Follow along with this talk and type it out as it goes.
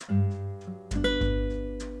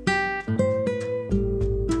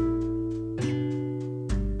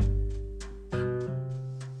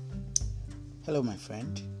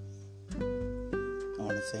friend. I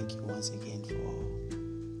want to thank you once again for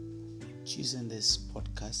choosing this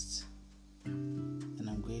podcast, and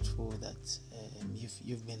I'm grateful that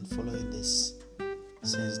you've been following this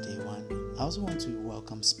since day one. I also want to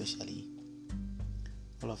welcome specially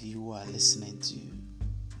all of you who are listening to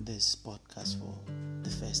this podcast for the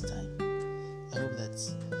first time. I hope that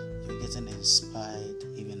you're getting inspired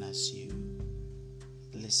even as you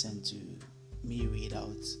listen to me read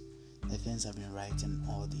out the things I've been writing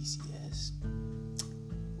all these years.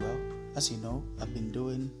 Well, as you know, I've been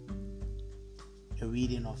doing a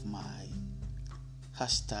reading of my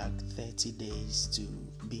hashtag 30 days to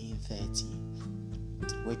being 30,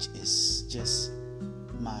 which is just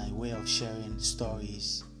my way of sharing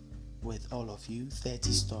stories with all of you.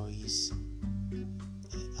 30 stories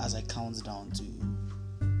as I count down to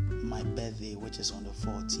my birthday, which is on the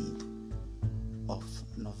 14th of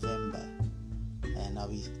November, and I'll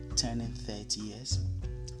be turning 30 years.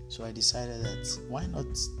 So I decided that why not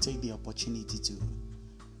take the opportunity to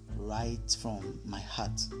write from my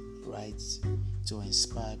heart, write to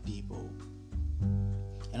inspire people,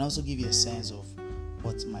 and also give you a sense of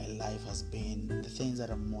what my life has been, the things that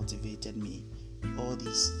have motivated me all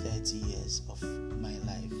these 30 years of my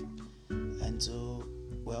life. And so,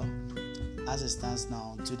 well, as it stands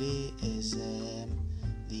now, today is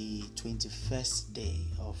the 21st day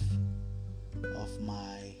of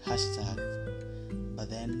my hashtag, but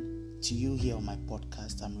then to you here on my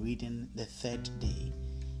podcast, I'm reading the third day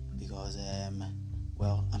because I'm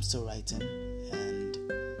still writing, and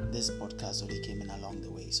this podcast only came in along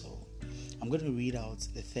the way. So I'm going to read out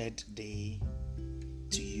the third day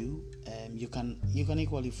to you. You can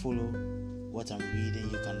equally follow what I'm reading.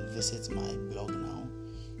 You can visit my blog now.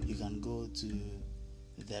 You can go to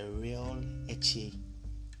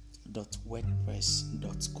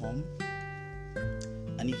therealeche.wordpress.com,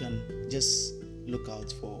 and you can just look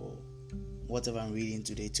out for whatever I'm reading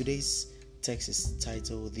today. Today's text is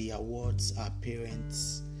titled "The Awards Our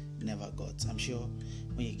Parents Never Got." I'm sure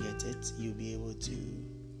when you get it, you'll be able to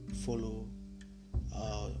follow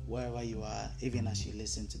wherever you are, even as you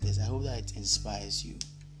listen to this. I hope that it inspires you,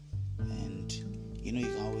 and you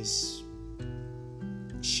can always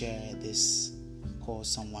share this, call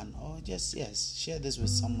someone, or just share this with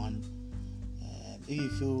someone. If you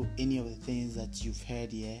feel any of the things that you've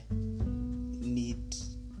heard here need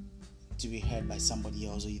to be heard by somebody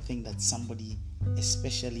else, or you think that somebody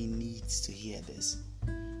especially needs to hear this,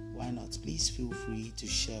 why not? Please feel free to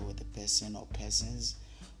share with the person or persons,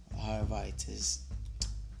 however it is.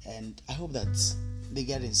 And I hope that they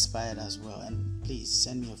get inspired as well. And please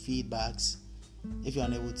send me your feedbacks. If you're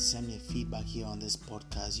unable to send me a feedback here on this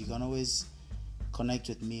podcast, you can always connect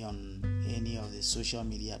with me on any of the social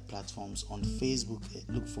media platforms. On Facebook,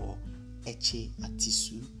 look for Eche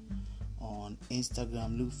Atisu. On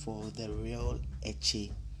Instagram, look for The Real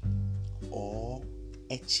Eche or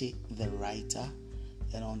Eche the Writer.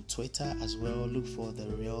 And on Twitter as well, look for The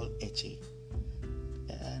Real Eche.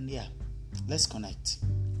 And let's connect.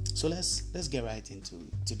 So let's get right into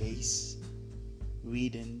today's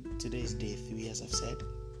reading. Today's day 3, as I've said,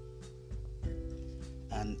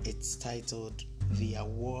 and it's titled "The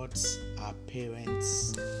Awards Our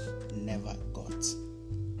Parents Never Got."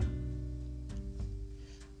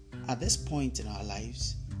 At this point in our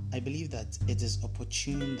lives, I believe that it is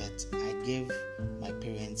opportune that I give my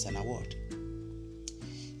parents an award.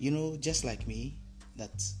 Just like me,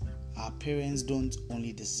 that our parents don't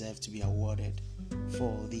only deserve to be awarded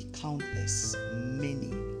for the countless,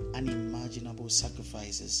 many unimaginable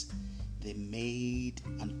sacrifices they made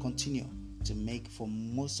and continue to make for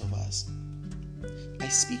most of us. I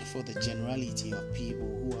speak for the generality of people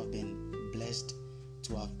who have been blessed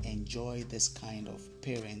to have enjoyed this kind of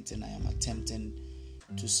parenting I am attempting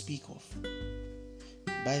to speak of.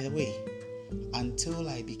 By the way, until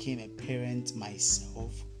I became a parent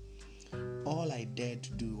myself, all I dared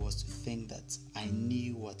to do was to think that I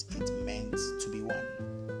knew what it meant to be one,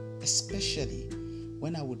 especially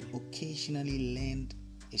when I would occasionally lend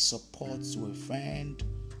a support to a friend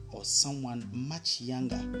or someone much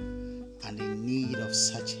younger and in need of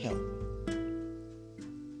such help.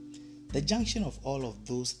 The junction of all of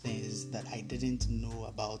those things that I didn't know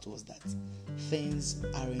about was that things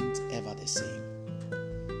aren't ever the same.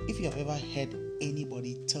 If you have ever heard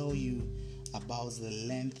anybody tell you about the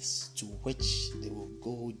lengths to which they will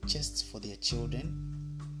go just for their children,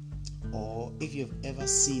 or if you've ever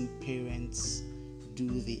seen parents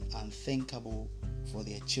do the unthinkable for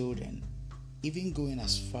their children, even going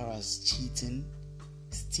as far as cheating,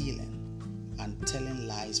 stealing, and telling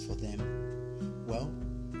lies for them, well,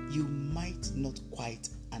 you might not quite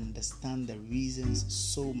understand the reasons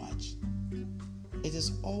so much. It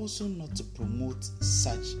is also not to promote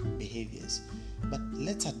such behaviors, but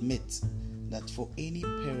let's admit that for any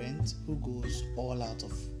parent who goes all out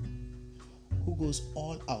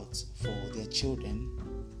for their children,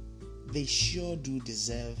 they sure do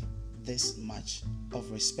deserve this much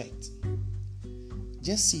of respect.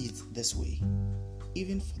 Just see it this way: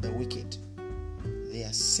 even for the wicked,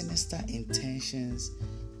 their sinister intentions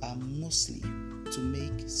are mostly to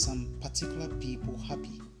make some particular people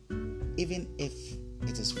happy, even if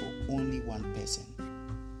it is for only one person,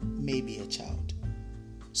 maybe a child.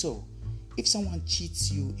 So, if someone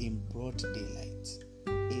cheats you in broad daylight,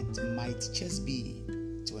 it might just be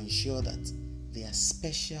to ensure that their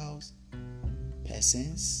special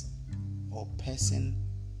persons or person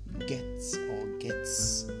gets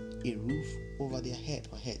a roof over their head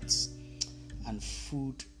or heads and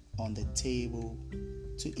food on the table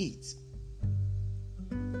to eat.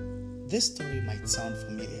 This story might sound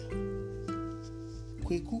familiar.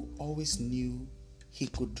 Kweku always knew he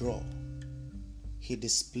could draw. He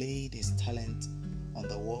displayed his talent on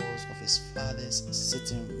the walls of his father's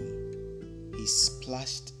sitting room. He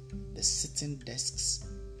splashed the sitting desks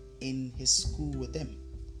in his school with them.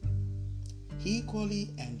 He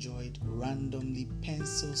equally enjoyed randomly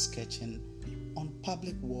pencil sketching on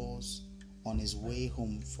public walls on his way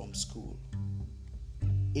home from school.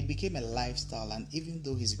 It became a lifestyle, and even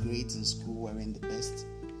though his grades in school weren't the best,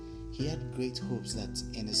 he had great hopes that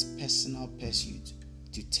in his personal pursuit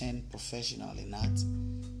to turn professional in art,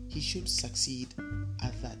 he should succeed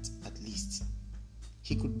at that at least.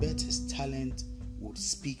 He could bet his talent would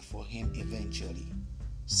speak for him eventually.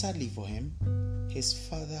 Sadly for him, his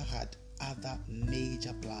father had other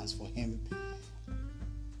major plans for him,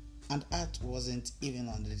 and art wasn't even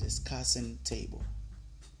on the discussing table.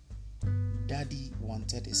 Daddy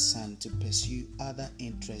wanted his son to pursue other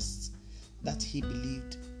interests that he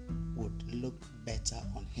believed would look better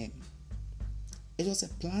on him. It was a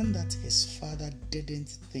plan that his father didn't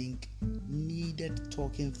think needed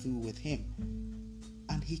talking through with him,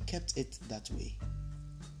 and he kept it that way.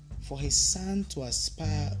 For his son to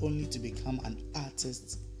aspire only to become an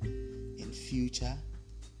artist in future,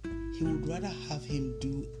 he would rather have him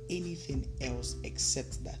do anything else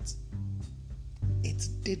except that. It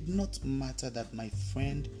did not matter that my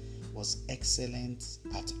friend was excellent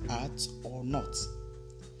at art or not.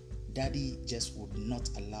 Daddy just would not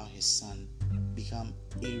allow his son become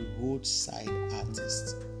a roadside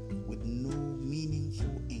artist with no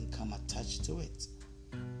meaningful income attached to it.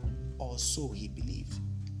 Or so he believed.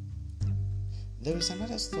 There is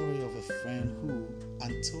another story of a friend who,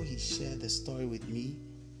 until he shared the story with me,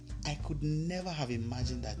 I could never have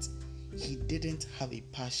imagined that he didn't have a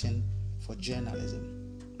passion for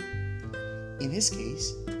journalism. In his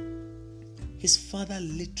case, his father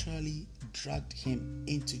literally dragged him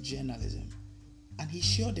into journalism, and he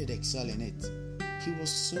sure did excel in it. He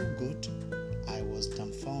was so good, I was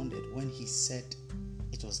dumbfounded when he said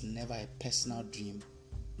it was never a personal dream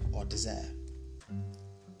or desire.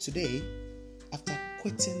 Today, after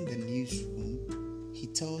quitting the newsroom, he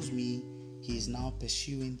tells me he is now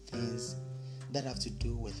pursuing things that have to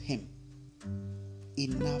do with him.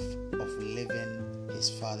 Enough of living his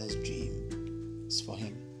father's dreams for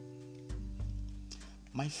him.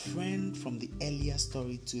 My friend from the earlier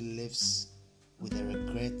story too lives with the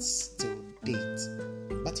regrets till date,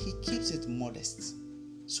 but he keeps it modest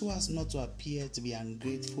so as not to appear to be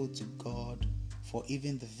ungrateful to God for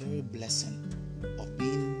even the very blessing of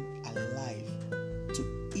being alive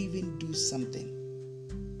to even do something.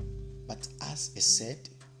 But as is said,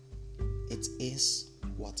 it is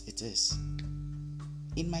what it is.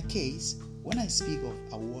 In my case, when I speak of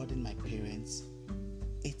awarding my parents,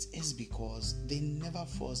 it is because they never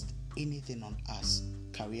forced anything on us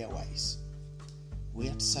career-wise. We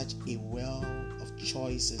had such a well of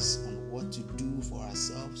choices on what to do for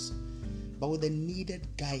ourselves, but with the needed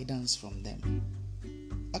guidance from them.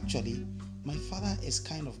 Actually, my father is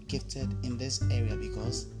kind of gifted in this area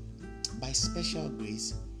because, by special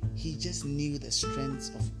grace, he just knew the strengths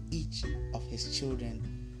of each of his children,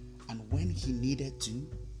 and when he needed to,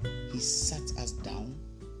 he sat us down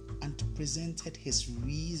and presented his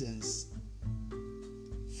reasons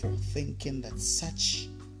for thinking that such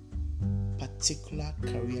particular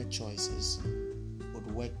career choices would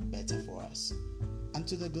work better for us. And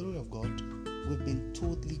to the glory of God, we've been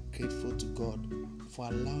totally grateful to God for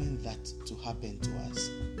allowing that to happen to us.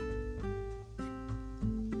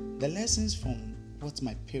 The lessons from what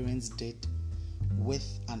my parents did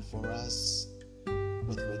with and for us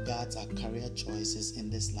with regards our career choices in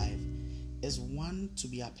this life is one to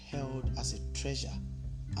be upheld as a treasure,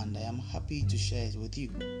 and I am happy to share it with you.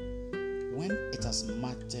 When it has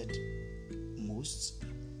mattered most, most,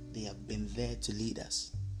 they have been there to lead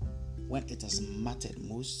us. When it has mattered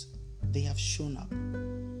most, they have shown up.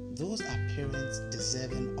 Those are parents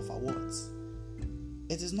deserving of awards.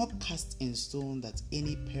 It is not cast in stone that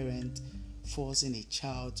any parent forcing a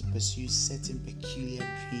child to pursue certain peculiar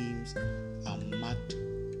dreams are marked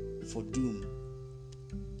for doom.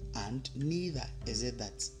 And neither is it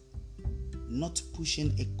that not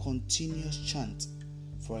pushing a continuous chant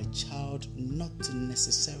for a child not to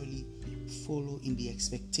necessarily follow in the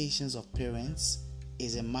expectations of parents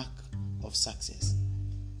is a mark of success.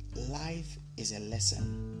 Life is a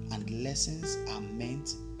lesson, and lessons are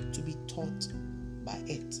meant to be taught by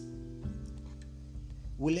it.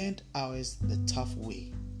 We learned ours the tough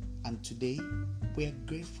way, and today we are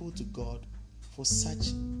grateful to God for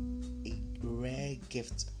such a rare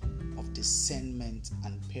gift of discernment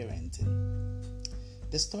and parenting.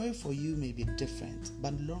 The story for you may be different,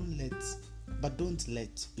 but don't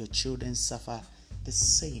let your children suffer the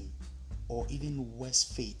same or even worse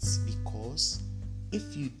fates, because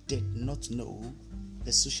if you did not know,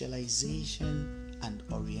 the socialization and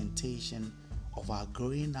orientation of our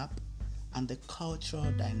growing up and the cultural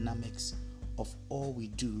dynamics of all we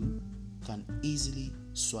do can easily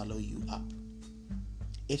swallow you up.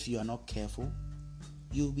 If you are not careful,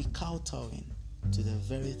 you'll be kowtowing to the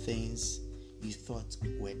very things you thought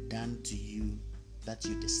were done to you that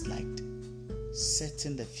you disliked,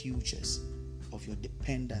 setting the futures of your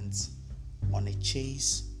dependents on a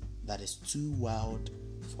chase that is too wild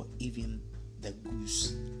for even the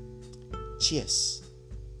goose. Cheers.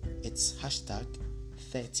 It's hashtag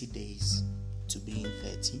 30 days to being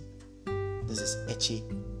 30. This is Eche,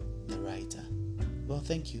 the writer. Well,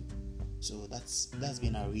 thank you. So that's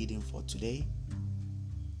been our reading for today.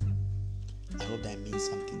 I hope that means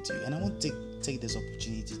something to you. And I want to take this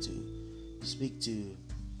opportunity to speak to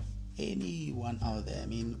anyone out there. I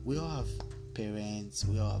mean, we all have parents,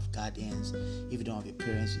 we all have guardians. If you don't have your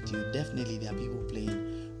parents with you, definitely there are people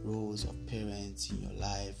playing roles of parents in your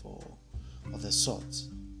life or of the sort.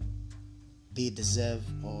 They deserve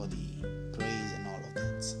all the praise and all of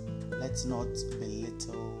that. Let's not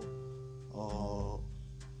belittle or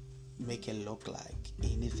make it look like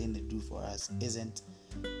anything they do for us isn't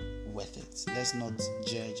worth it. Let's not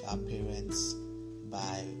judge our parents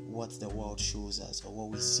by what the world shows us or what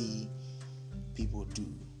we see people do,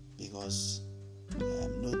 because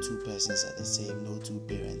no two persons are the same, no two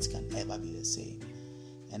parents can ever be the same.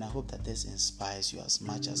 And I hope that this inspires you as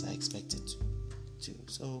much as I expect it to.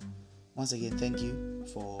 So once again, thank you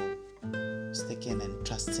for sticking and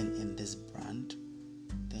trusting in this brand.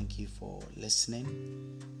 Thank you for listening.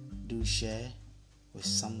 Do share with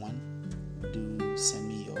someone. Do send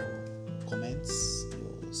me your comments,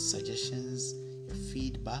 your suggestions, your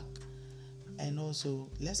feedback, and also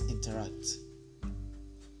let's interact.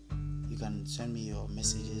 You can send me your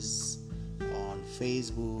messages on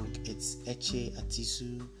Facebook. It's Eche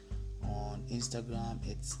Atisu. On Instagram,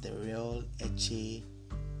 it's The Real Eche.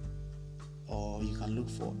 Or you can look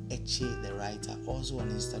for Eche the Writer also on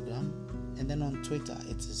Instagram. And then on Twitter,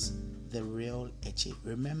 it is The Real Eche.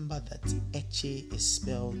 Remember that Eche is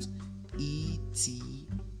spelled Etsey.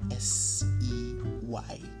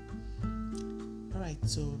 Alright,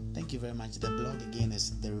 so thank you very much. The blog again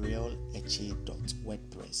is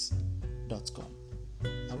therealeche.wordpress.com.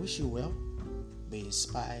 I wish you well. Be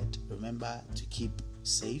inspired. Remember to keep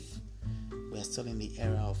safe. We are still in the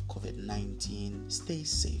era of COVID-19. Stay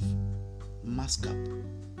safe. Mask up.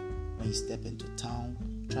 When you step into town,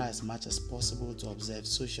 try as much as possible to observe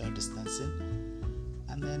social distancing,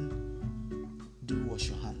 and then do wash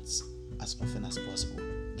your hands as often as possible.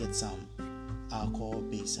 Get some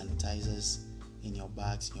alcohol-based sanitizers in your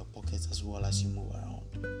bags, in your pockets, as well as you move around,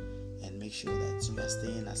 and make sure that you are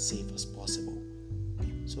staying as safe as possible.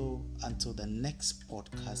 So until the next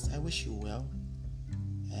podcast, I wish you well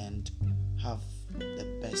and have the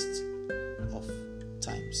best of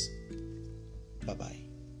times. Bye-bye.